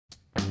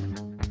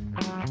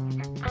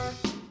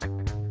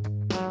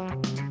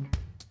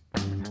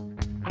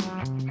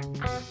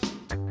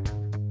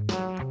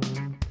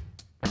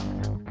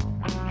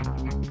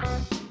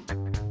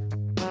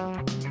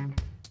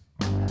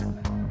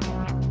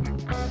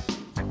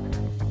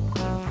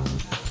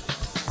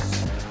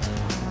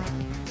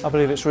I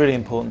believe it's really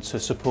important to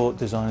support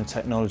design and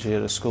technology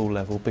at a school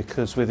level,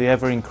 because with the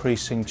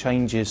ever-increasing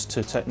changes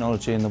to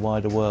technology in the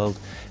wider world,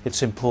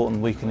 it's important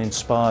we can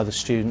inspire the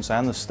students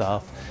and the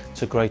staff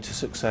to greater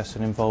success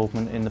and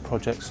involvement in the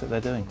projects that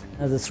they're doing.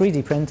 The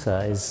 3D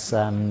printer is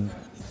a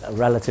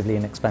relatively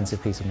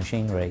inexpensive piece of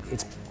machinery.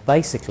 It's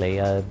basically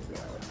an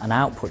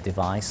output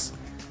device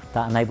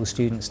that enables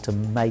students to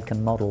make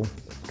and model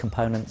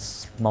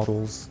components,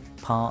 models,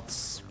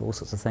 parts, all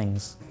sorts of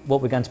things.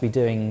 What we're going to be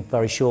doing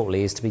very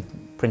shortly is to be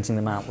printing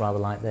them out rather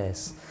like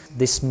this.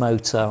 This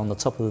motor on the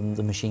top of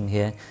the machine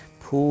here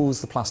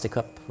pulls the plastic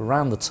up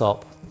around the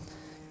top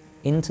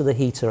into the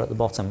heater at the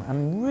bottom,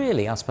 and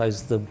really I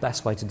suppose the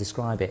best way to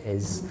describe it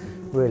is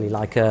really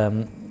like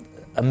a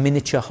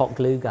miniature hot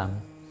glue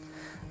gun,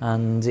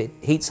 and it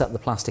heats up the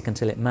plastic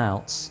until it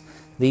melts.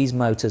 These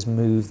motors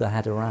move the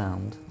head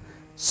around,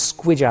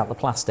 squidge out the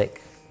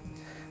plastic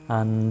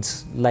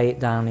and lay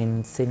it down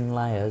in thin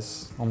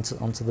layers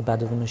onto the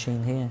bed of the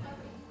machine here.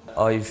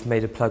 I've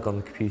made a plug on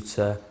the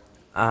computer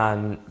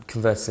and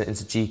converted it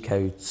into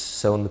G-codes,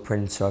 so on the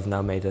printer I've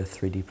now made a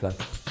 3D plug.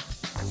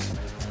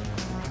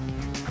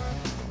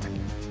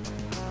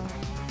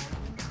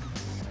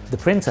 The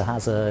printer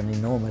has an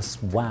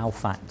enormous wow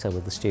factor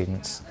with the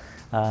students.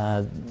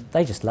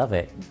 They just love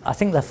it. I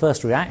think their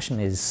first reaction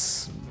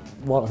is,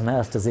 what on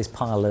earth does this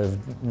pile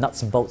of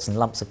nuts and bolts and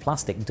lumps of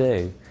plastic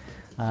do?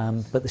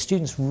 But the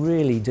students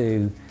really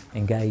do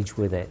engage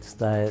with it.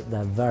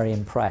 They're very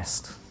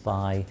impressed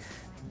by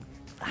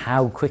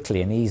how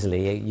quickly and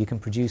easily you can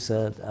produce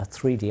a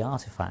 3D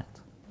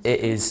artifact.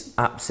 It is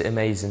absolutely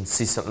amazing to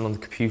see something on the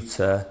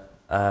computer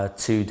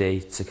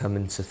 2D to come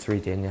into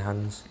 3D in your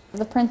hands.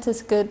 The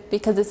printer's good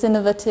because it's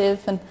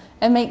innovative, and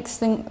it makes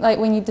things, like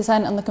when you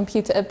design it on the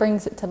computer, it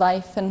brings it to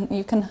life and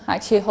you can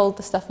actually hold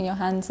the stuff in your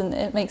hands and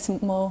it makes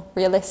it more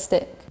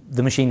realistic.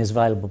 The machine is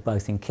available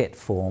both in kit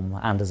form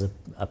and as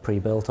a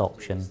pre-built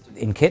option.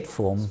 In kit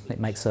form, it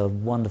makes a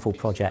wonderful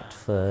project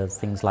for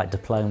things like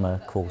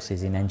diploma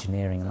courses in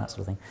engineering and that sort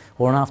of thing,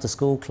 or an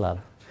after-school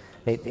club.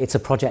 It's a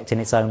project in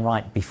its own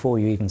right before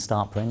you even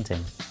start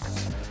printing.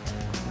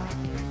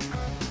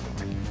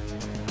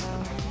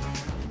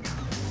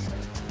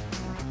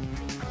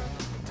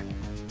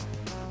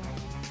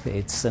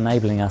 It's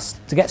enabling us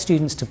to get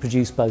students to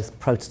produce both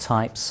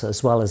prototypes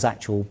as well as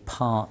actual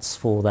parts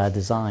for their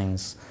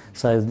designs.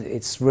 So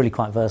it's really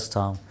quite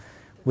versatile.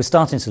 We're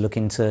starting to look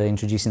into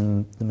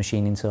introducing the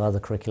machine into other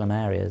curriculum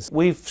areas.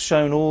 We've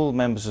shown all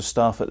members of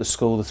staff at the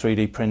school the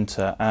 3D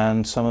printer,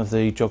 and some of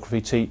the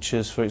geography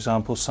teachers, for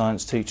example,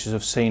 science teachers,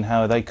 have seen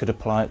how they could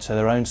apply it to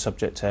their own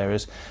subject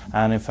areas,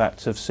 and in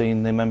fact have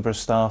seen the member of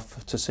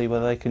staff to see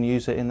whether they can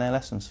use it in their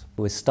lessons.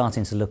 We're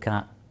starting to look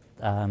at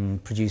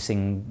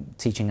producing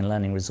teaching and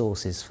learning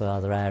resources for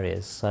other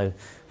areas. So,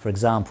 for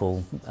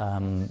example,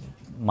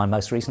 my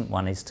most recent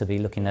one is to be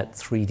looking at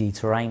 3D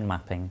terrain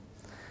mapping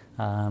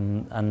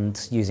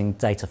and using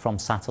data from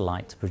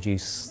satellite to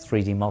produce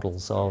 3D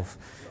models of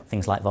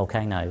things like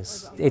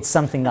volcanoes. It's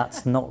something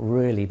that's not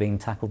really been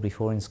tackled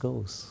before in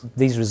schools.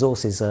 These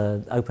resources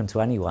are open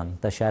to anyone.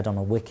 They're shared on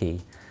a wiki,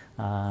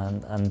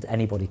 and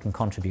anybody can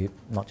contribute,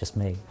 not just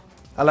me.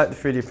 I like the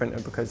 3D printer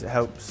because it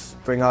helps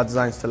bring our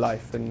designs to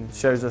life and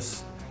shows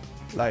us,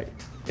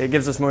 it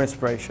gives us more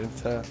inspiration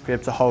to be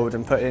able to hold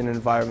and put in an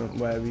environment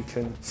where we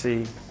can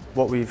see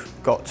what we've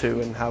got to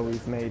and how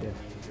we've made it.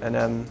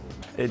 And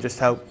it just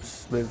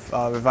helps with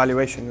our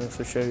evaluation. It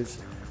also shows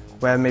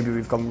where maybe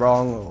we've gone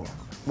wrong or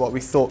what we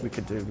thought we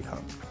could do, we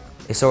can't.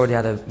 It's already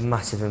had a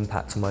massive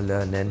impact on my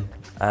learning.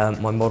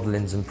 My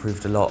modelling's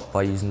improved a lot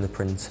by using the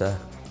printer,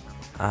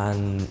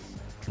 and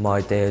my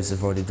ideas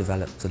have already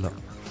developed a lot.